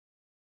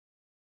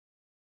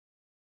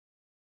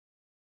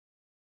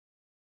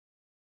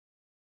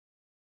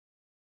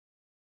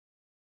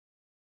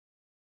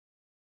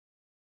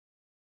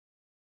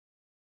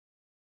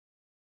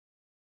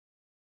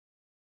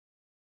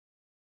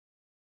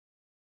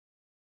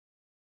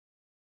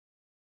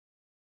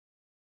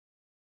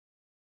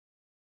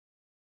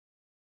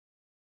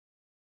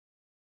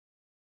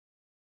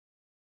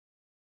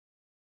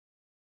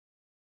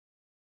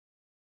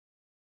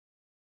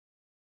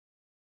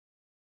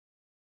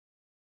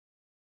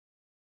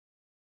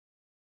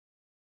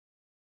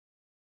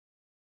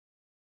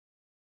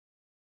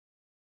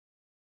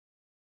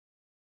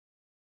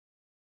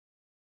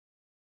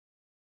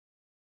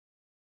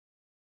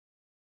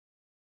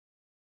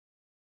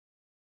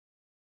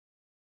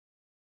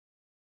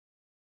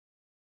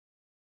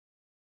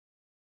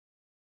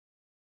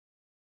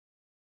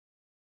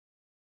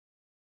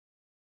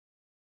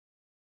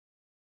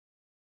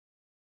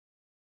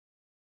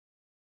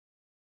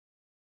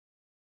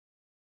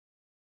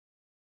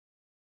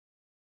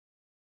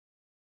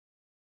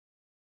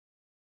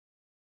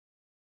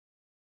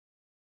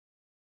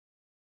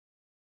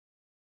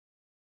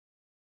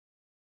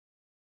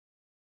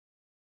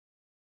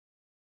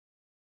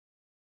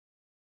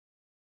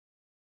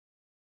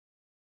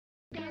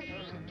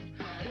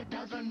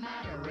doesn't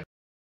matter.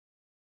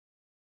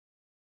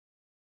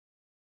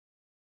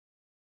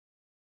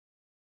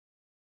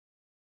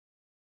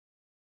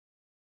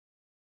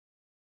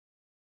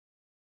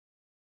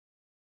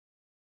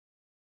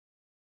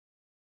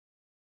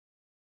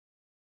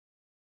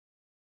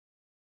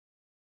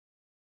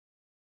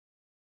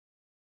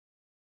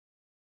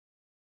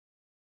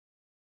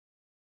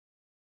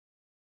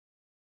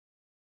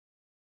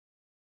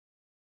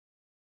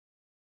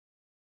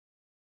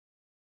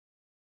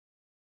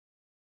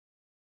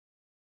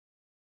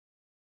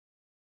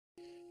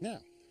 Now,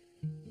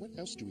 what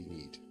else do we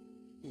need?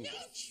 No,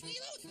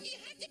 Trilo, you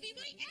have to be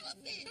my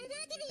elephant! I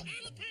want the little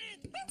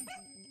elephant!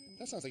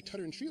 That sounds like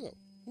Tutter and Trilo.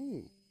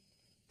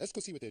 Let's go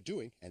see what they're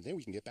doing, and then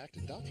we can get back to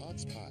Doc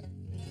Hogg's pie. No,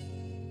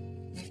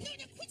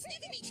 quit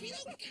sniffing me,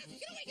 Trilo! Get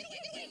away, get away,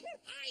 get away!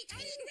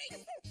 Tutter the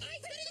Great,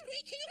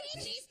 King of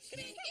all cheese,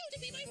 command you to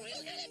be my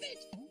royal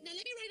elephant! Now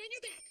let me ride on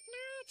your back.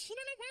 No,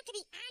 Trilo, I want to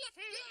be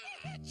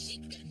elephant!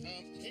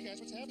 Hey guys,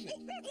 what's happening?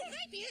 Oh,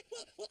 hi, Bear!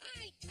 Well,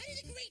 Tutter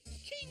the Great,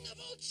 King of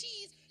all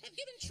cheese, have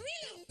given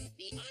Trilo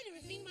the honor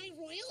of being my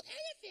royal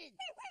elephant!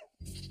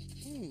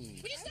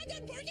 Will you stop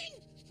that barking?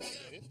 I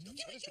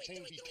was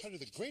pretending to be Tutter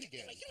the Great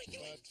again, but I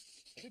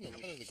didn't know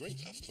Tutter the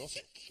Great was also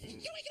king.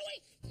 Get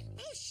away!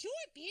 Oh,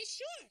 sure, Bear,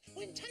 sure.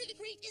 When Tutter the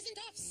Great isn't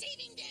off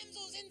saving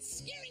damsels and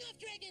scaring off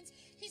dragons,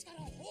 he's got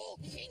a whole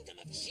kingdom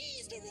of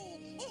cheese to rule!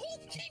 A whole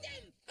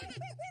kingdom!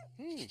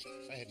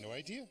 I had no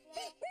idea.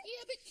 Yeah,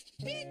 but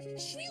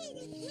Trilo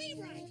won't play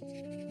right.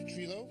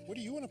 Trilo, what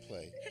do you want to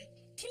play?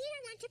 Trilo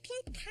wants to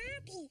play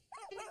Poppy.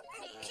 No,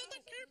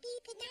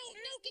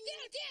 get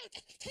out!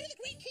 Tutter the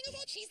Great, King of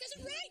all cheese,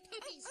 doesn't ride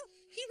puppies.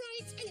 He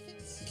rides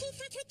elephants.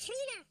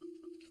 Trilo.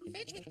 No,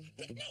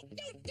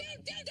 down,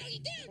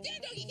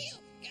 doggy, heel.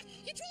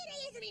 You threw it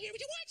all over me here.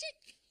 Would you watch it?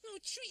 Oh,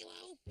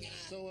 Trilo.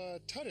 So,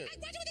 Tutter,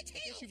 I'd watch it with a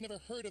tail. I guess you've never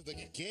heard of the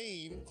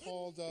game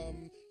called,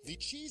 the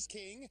Cheese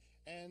King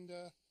and,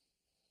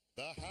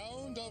 the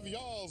Hound of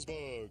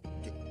Jarlsberg.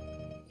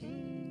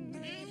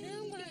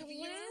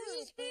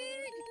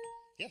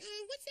 Yes.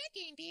 What's that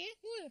game,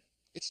 Bear?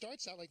 It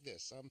starts out like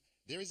this.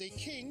 There is a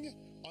king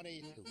on a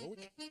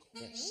heroic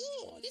quest.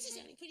 Oh, this is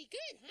sounding pretty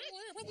good,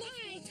 huh?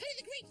 Why, Tutter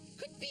the Great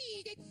could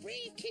be that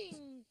brave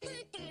king.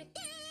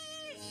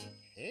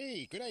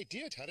 Hey, good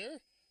idea, Tutter.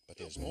 But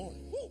there's more.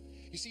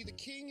 You see, the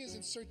king is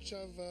in search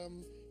of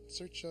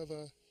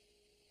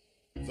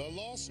the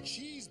lost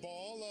cheese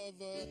ball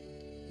of,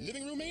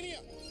 living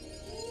Romania.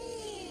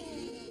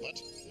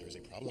 But there is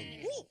a problem.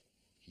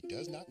 He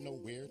does not know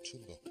where to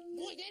look.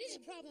 Boy, that is a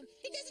problem.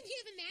 Doesn't he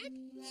have a map?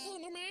 Oh,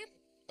 no map?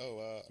 Oh,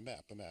 a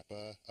map.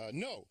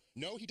 No,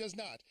 he does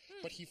not.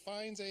 But he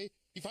finds a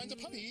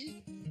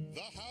puppy,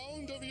 the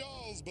Hound of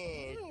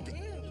Jarlsberg.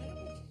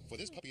 For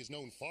this puppy is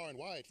known far and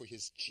wide for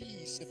his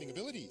cheese-sniffing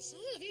abilities.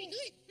 Oh, very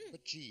good.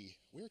 But gee,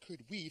 where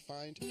could we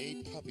find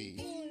a puppy?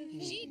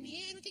 Gee,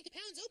 man, I don't think the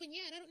pound's open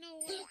yet. I don't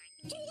know.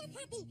 Trilo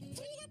puppy!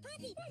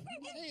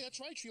 Hey, that's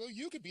right, Trilo.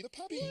 You could be the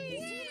puppy.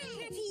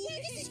 Wow,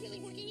 this is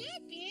really working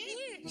out,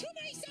 man. To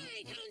my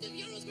side, Hound of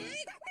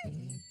Jarlsberg.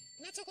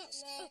 Not so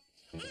close.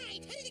 I,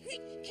 Tutter the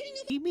Great, King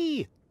of...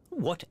 Me,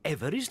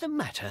 whatever is the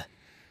matter?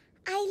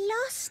 I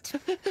lost.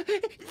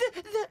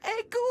 The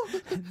egg.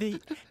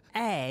 The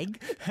egg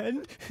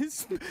and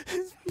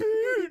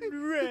spoon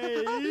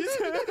race.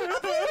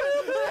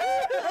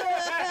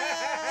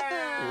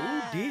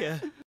 Oh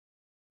dear.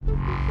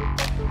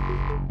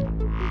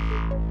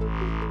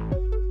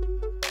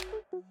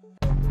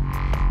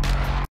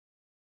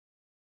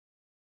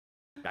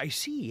 I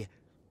see.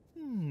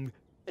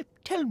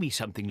 Tell me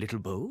something, little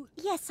Bo.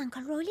 Yes,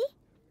 Uncle Rolly?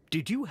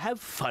 Did you have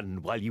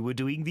fun while you were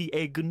doing the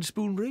egg and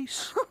spoon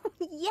race?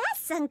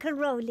 Yes, Uncle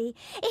Rolly.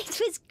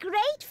 It was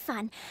great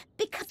fun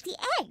because the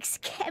eggs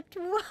kept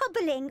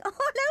wobbling all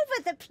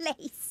over the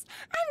place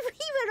and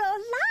we were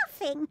all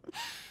laughing.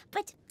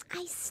 But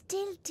I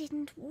still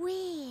didn't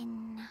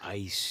win.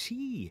 I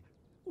see.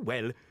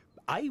 Well,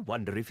 I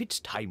wonder if it's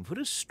time for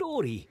a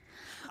story.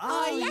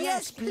 Oh,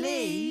 yes,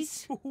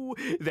 please.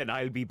 Then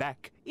I'll be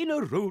back in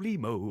a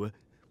roly-mo.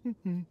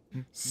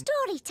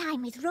 Story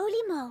time with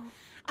Rolly Mo.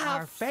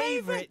 Our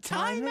favourite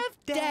time of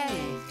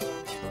day.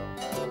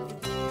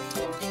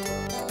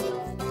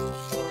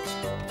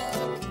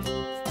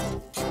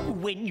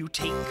 When you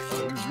take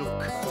a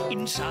look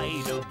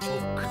inside a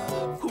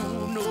book,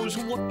 who knows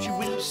what you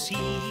will see?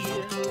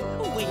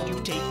 When you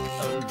take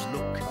a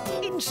look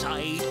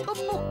inside a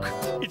book,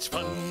 it's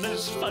fun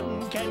as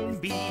fun can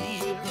be.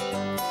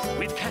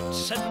 With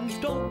cats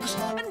and dogs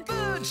and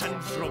birds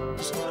and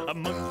frogs, a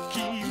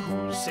monkey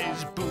who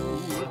says boo.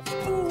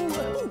 Boo,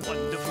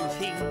 wonderful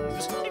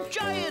things,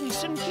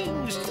 giants and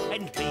kings,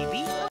 and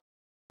baby...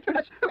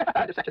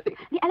 Such a thing.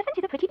 The elephant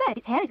is a pretty bird.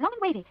 Its hair is long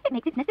and wavy. It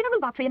makes its nest in a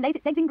rhubarb tree and lays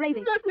its eggs in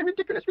gravy.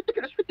 Ridiculous.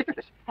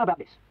 How about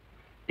this?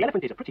 The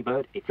elephant is a pretty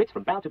bird. It flits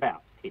from bough to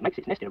bough. It makes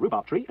its nest in a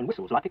rhubarb tree and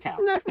whistles like a cow.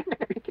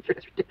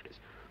 Ridiculous.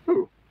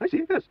 Oh, I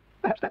see. Yes.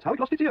 Perhaps that's how it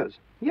lost its ears.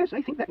 Yes,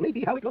 I think that may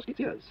be how it lost its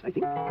ears. I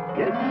think.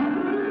 Yes.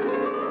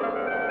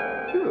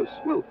 Yes.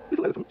 Well,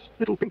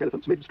 little pink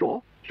elephants made of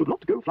straw, should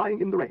not go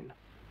flying in the rain.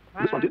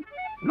 This one did.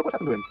 Look what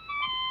happened to him.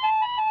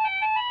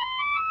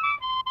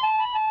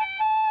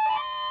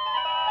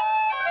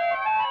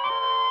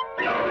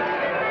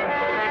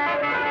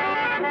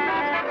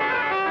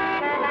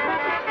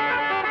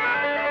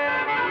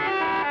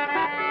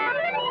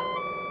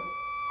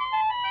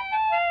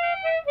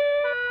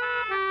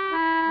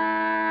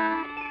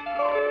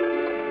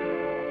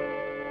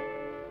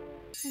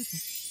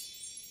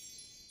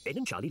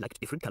 and Charlie liked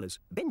different colours.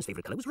 Ben's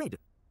favourite colour was red.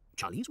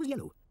 Charlie's was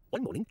yellow.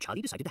 One morning,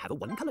 Charlie decided to have a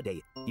one-colour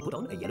day. He put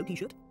on a yellow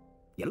t-shirt,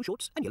 yellow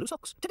shorts, and yellow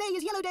socks. "Today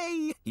is yellow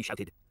day!" he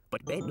shouted.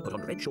 But Ben put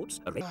on red shorts,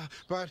 a red...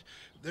 But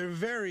they're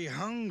very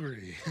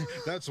hungry.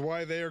 That's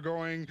why they are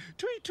going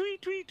tweet,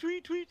 tweet, tweet,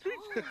 tweet, tweet,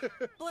 tweet.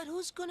 But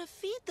who's gonna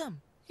feed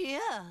them?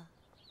 Yeah.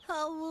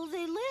 How will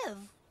they live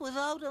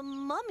without a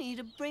mummy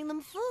to bring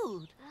them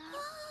food?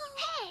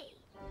 Hey!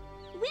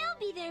 We'll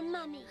be their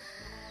mummy.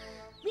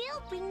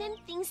 We'll bring them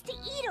things to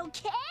eat,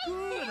 okay?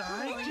 Good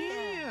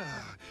idea.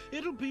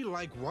 It'll be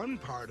like one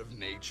part of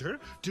nature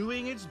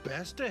doing its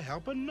best to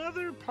help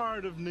another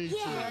part of nature.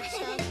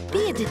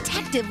 Be a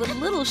detective with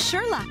Little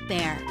Sherlock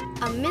Bear.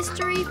 A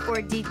mystery for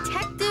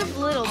Detective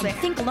Little Bear. And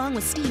think along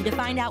with Steve to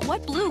find out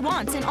what Blue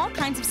wants in all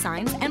kinds of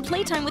signs and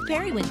playtime with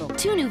Periwinkle.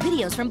 2 new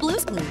videos from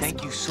Blue's Clues.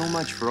 Thank you so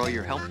much for all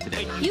your help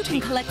today. You can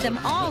collect them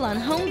all on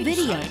home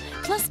video.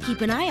 Plus,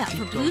 keep an eye out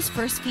for Blue's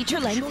first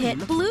feature-length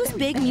hit, Blue's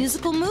Big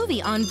Musical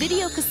Movie, on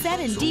video cassette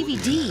and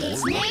DVD.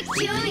 It's Nick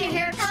Jr.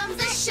 Here comes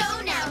the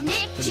show now.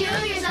 Nick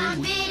Jr.'s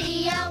on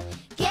video.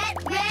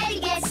 Get ready,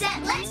 get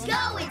set, let's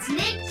go.